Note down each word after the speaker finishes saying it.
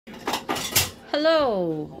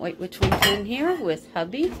Hello, White Witch 110 here with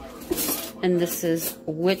Hubby, and this is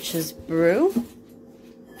Witch's Brew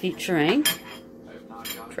featuring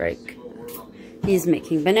Drake. He's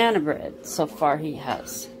making banana bread. So far he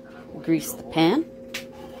has greased the pan.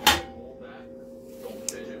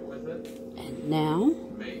 And now,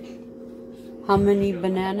 how many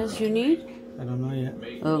bananas you need? I don't know yet.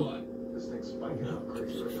 Oh.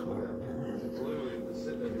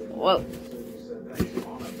 Whoa.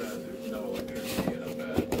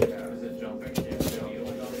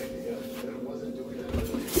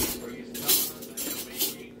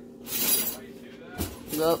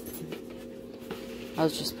 Well, I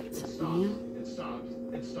was just putting something in.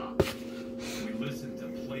 It stopped. We listened to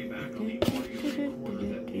playback on the audio recorder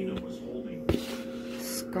that Nina was holding.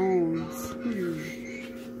 Scones.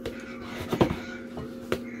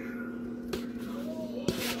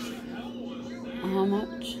 How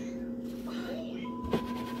much?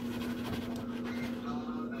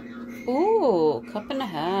 Ooh, cup and a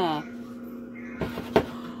half.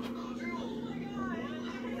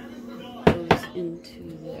 Goes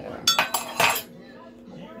into there.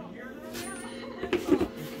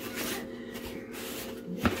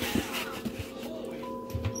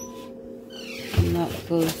 And that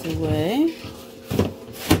goes away.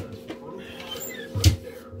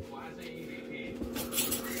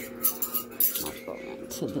 I'll go on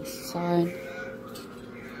to this side.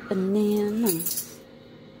 Bananas.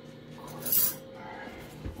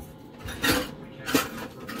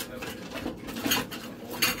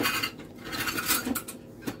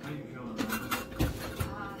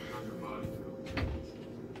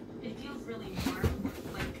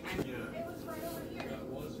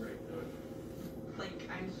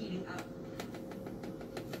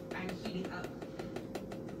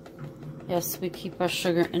 Yes, we keep our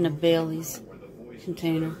sugar in a Bailey's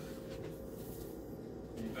container.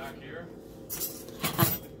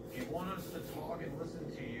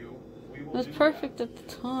 It was perfect at the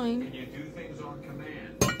time.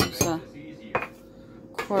 It's a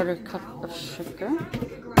quarter cup of sugar.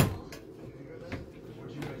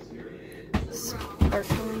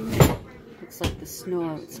 Sparkling. Looks like the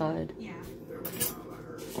snow outside.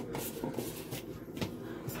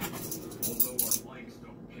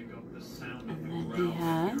 He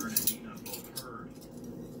has.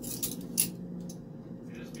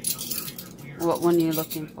 What one are you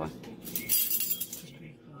looking for?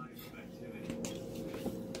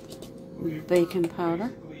 Baking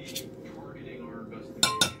powder.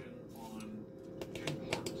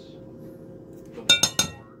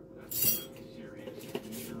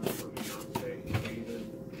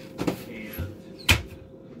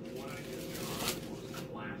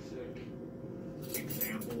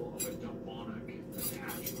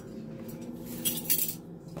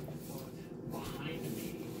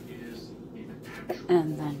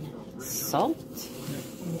 And then salt.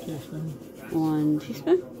 1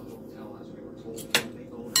 teaspoon.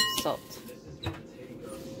 Salt.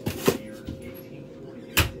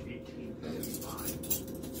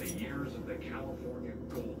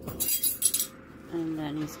 And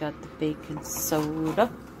then he's got the baking soda.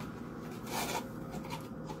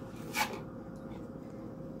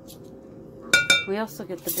 We also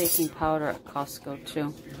get the baking powder at Costco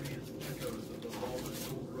too.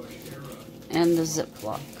 And the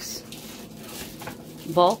Ziplocs.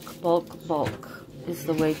 Bulk is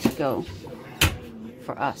the way to go.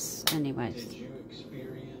 For us, anyways.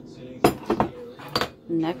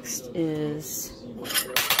 Next is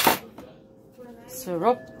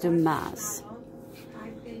syrup de masse.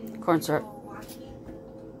 Corn syrup.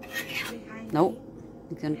 Nope.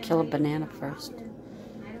 I'm gonna kill a banana first.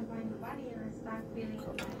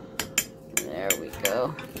 There we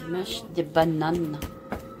go. Mash de banana.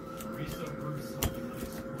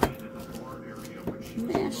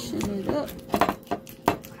 Mashing it up.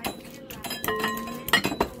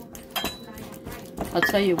 I'll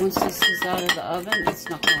tell you, once this is out of the oven, it's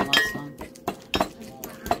not going to last long.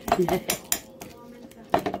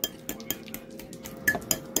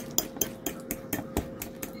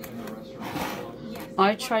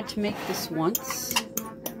 I tried to make this once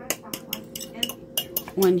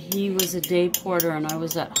when he was a day porter and I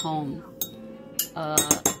was at home.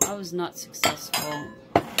 I was not successful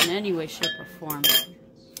in any way, shape, or form.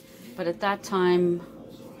 But at that time,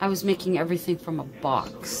 I was making everything from a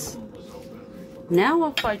box. Now,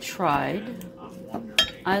 if I tried,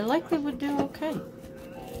 I likely would do okay.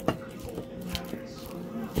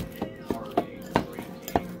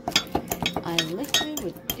 I likely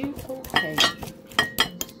would do okay.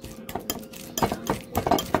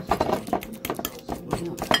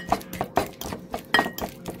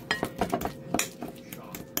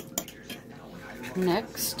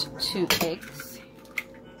 Next, 2 eggs.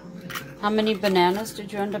 How many bananas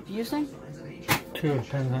did you end up using? 2,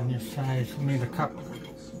 depends on your size. You need a cup.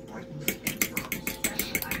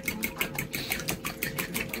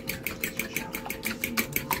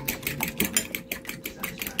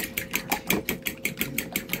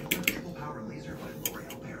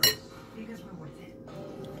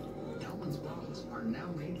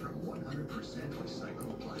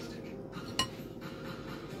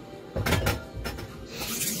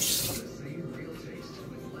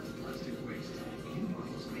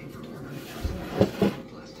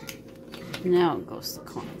 Now goes the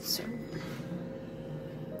corn syrup.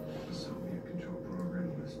 The Soviet control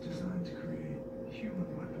program was designed to create human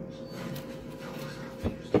weapons. I was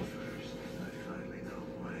confused at first. I finally know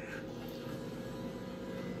why.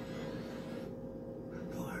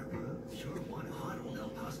 Sure, one hot old El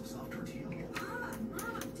Paso soft tortilla.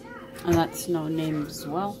 And that's no name as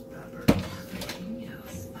well.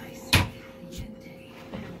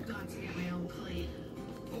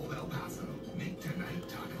 Old El Paso, make tonight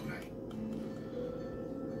taco night.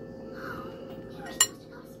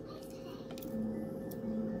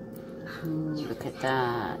 Look at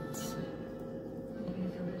that.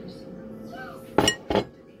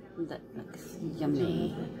 That looks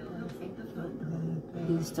yummy.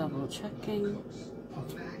 He's double checking.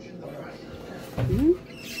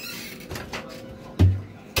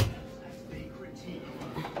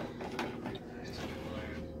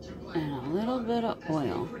 And a little bit of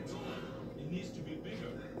oil.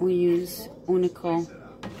 We use Unico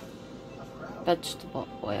vegetable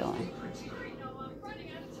oil.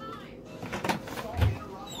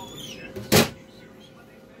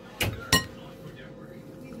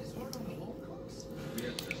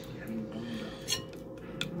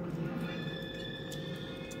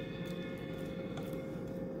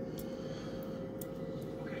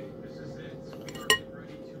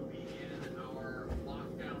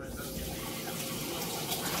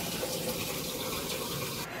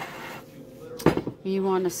 You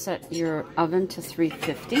want to set your oven to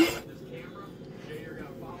 350.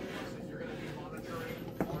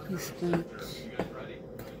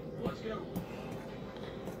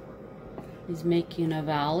 He's making a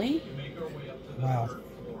valley. Wow.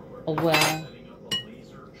 A well.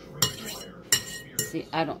 See,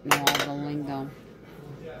 I don't know all the lingo.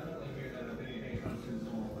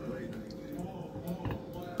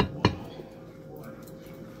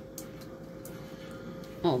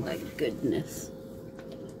 Oh my goodness.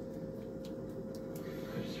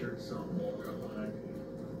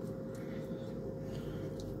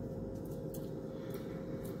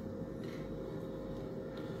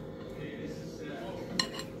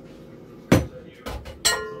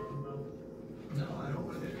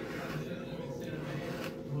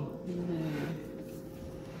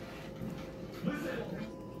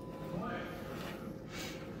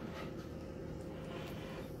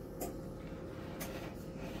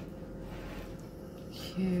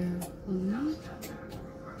 Carefully.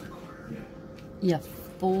 You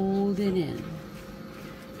fold it in.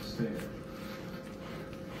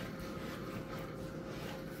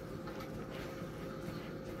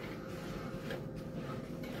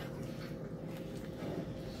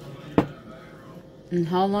 And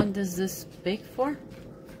how long does this bake for?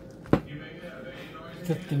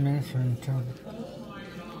 50 minutes until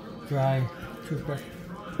dry, too quick.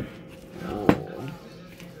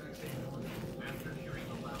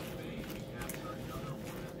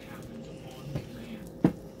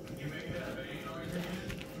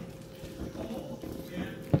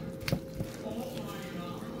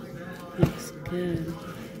 Looks good.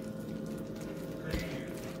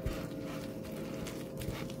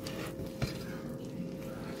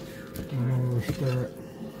 Don't overstir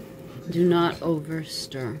it. Do not over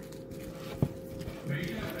stir.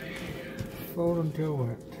 Fold until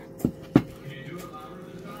wet.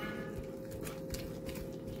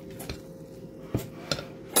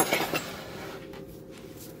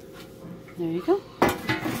 There you go.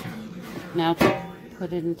 Now to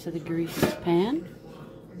put it into the greased pan.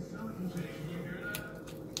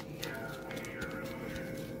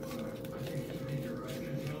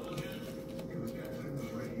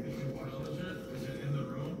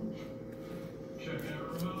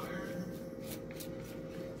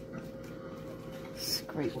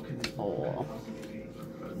 Scrape all.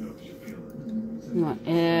 You want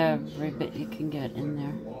every bit you can get in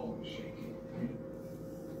there.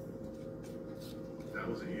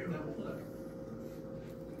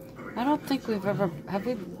 I don't think we've ever, have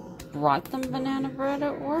we brought them banana bread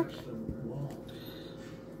at work?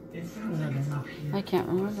 I can't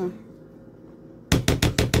remember.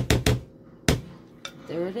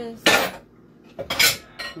 There it is.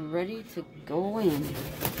 ready to go in.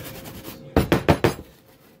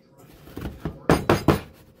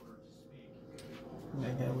 I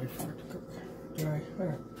gotta wait for it to cook. Dry.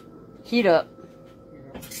 There. Heat up.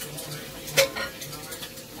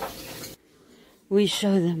 We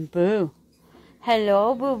show them Boo.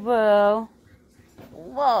 Hello, Boo Boo.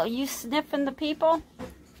 Whoa, you sniffing the people?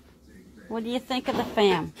 What do you think of the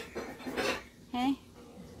fam? Hey?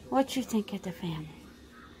 What you think of the family?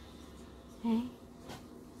 Hey?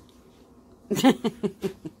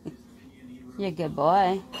 You're a good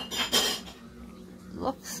boy.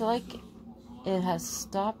 Looks like it has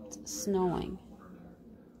stopped snowing.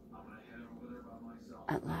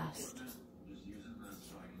 At last.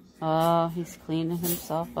 Oh, he's cleaning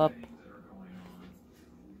himself up.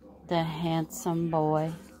 The handsome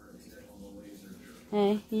boy.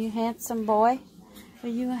 Hey, you handsome boy? Are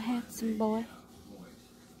you a handsome boy?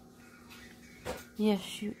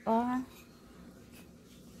 Yes, you are.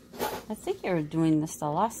 I think you were doing this the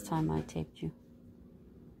last time I taped you.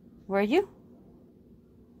 Were you?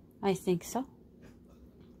 I think so.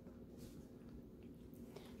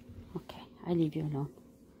 Okay, I leave you alone.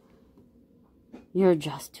 You're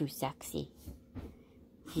just too sexy.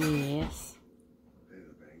 Yes.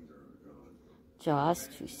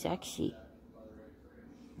 Just too sexy.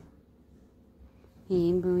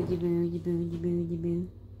 Hey, booty, booty, booty, booty, boo.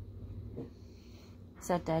 Is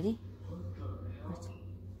that Daddy?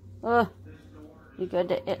 Oh, you got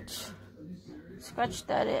the itch. Scratch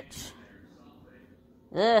that itch.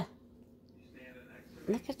 Ugh.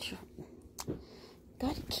 Look at you.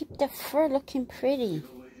 Gotta keep the fur looking pretty.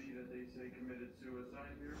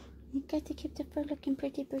 You got to keep the fur looking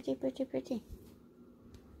pretty, pretty, pretty, pretty.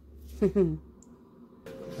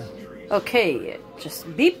 Okay, it just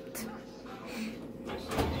beeped.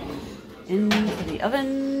 Into the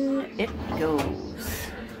oven it goes.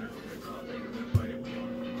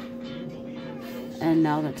 And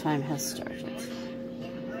now the time has started.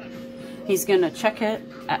 He's gonna check it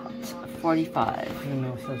at 45. Even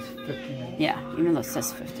though it says 50. Yeah, even though it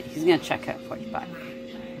says 50. He's gonna check it at 45.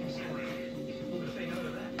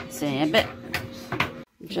 Say a bit.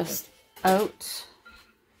 Just out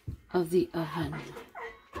of the oven.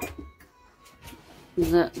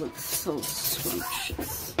 That looks so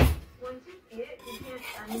scrumptious. Once you see it, you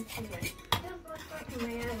can't unsee it. It just looks like a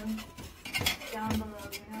man down below,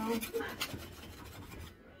 you know?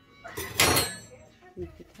 Look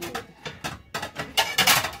at that.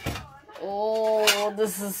 Oh,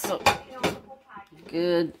 this is so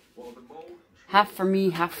good. Half for me,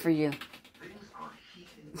 half for you.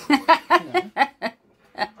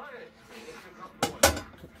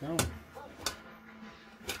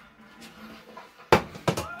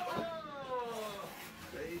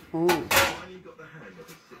 Oh.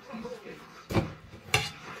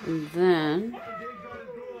 And then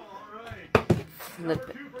flip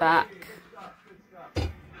it back.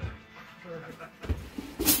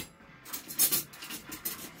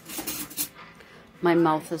 My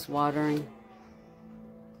mouth is watering.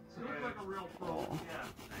 Oh.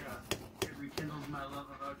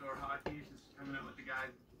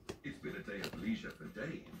 It's been a day of leisure for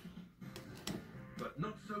Dave, but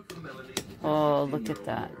not so for Melanie. Oh, look at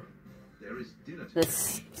that. There is dinner The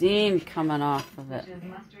steam coming off of it.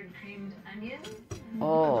 Mustard creamed onions.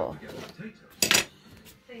 Oh,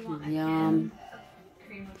 So you want yum.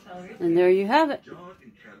 cream of celery. And there you have it. John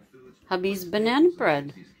in canned foods. Hubby's banana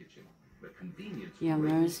bread. His kitchen, where convenience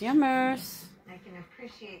Yummers, yummers. I can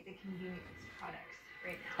appreciate the convenience products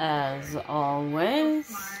right now. As always.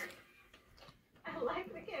 Smart. I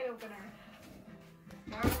like the can opener.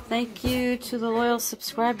 Thank you to the loyal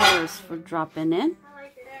subscribers for dropping in I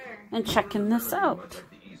like it there. and checking this out.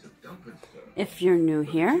 If you're new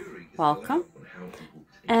here, welcome.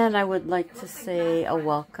 And I would like to say a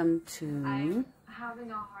welcome to... I'm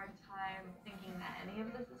having a hard time thinking that any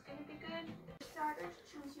of this is going to be good. Starters,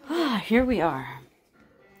 choose your Ah, here we are.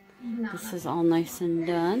 This is all nice and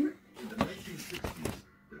done. In the 1960s,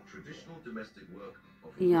 the traditional domestic work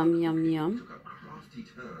of Yum, yum, yum. took a crafty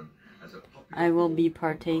turn as a popular I will be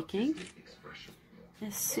partaking expression.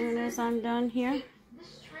 as soon as I'm done here.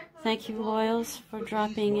 Thank you, loyals, for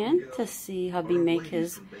dropping in to see hubby make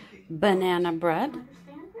his banana bread.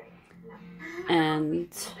 And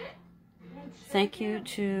thank you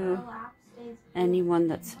to anyone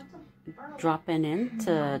that's dropping in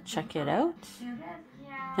to check it out.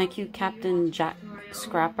 Thank you, Captain Jack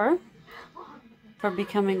Scrapper, for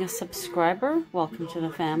becoming a subscriber. Welcome to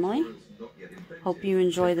the family. Hope you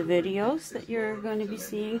enjoy the videos that you're going to be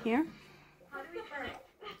seeing here.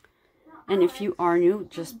 And if you are new,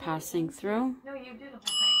 just passing through, No, you do the whole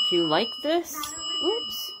thing. if you like this,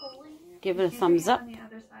 oops, give it a thumbs up. On the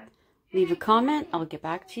other side. Leave a comment. I'll get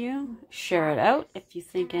back to you. Share it out if you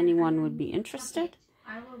think anyone would be interested.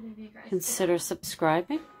 I will leave you guys. Consider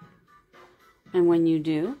subscribing. And when you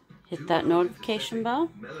do, hit that notification bell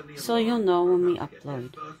so you'll know when we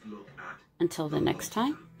upload. Until the next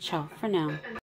time, ciao for now.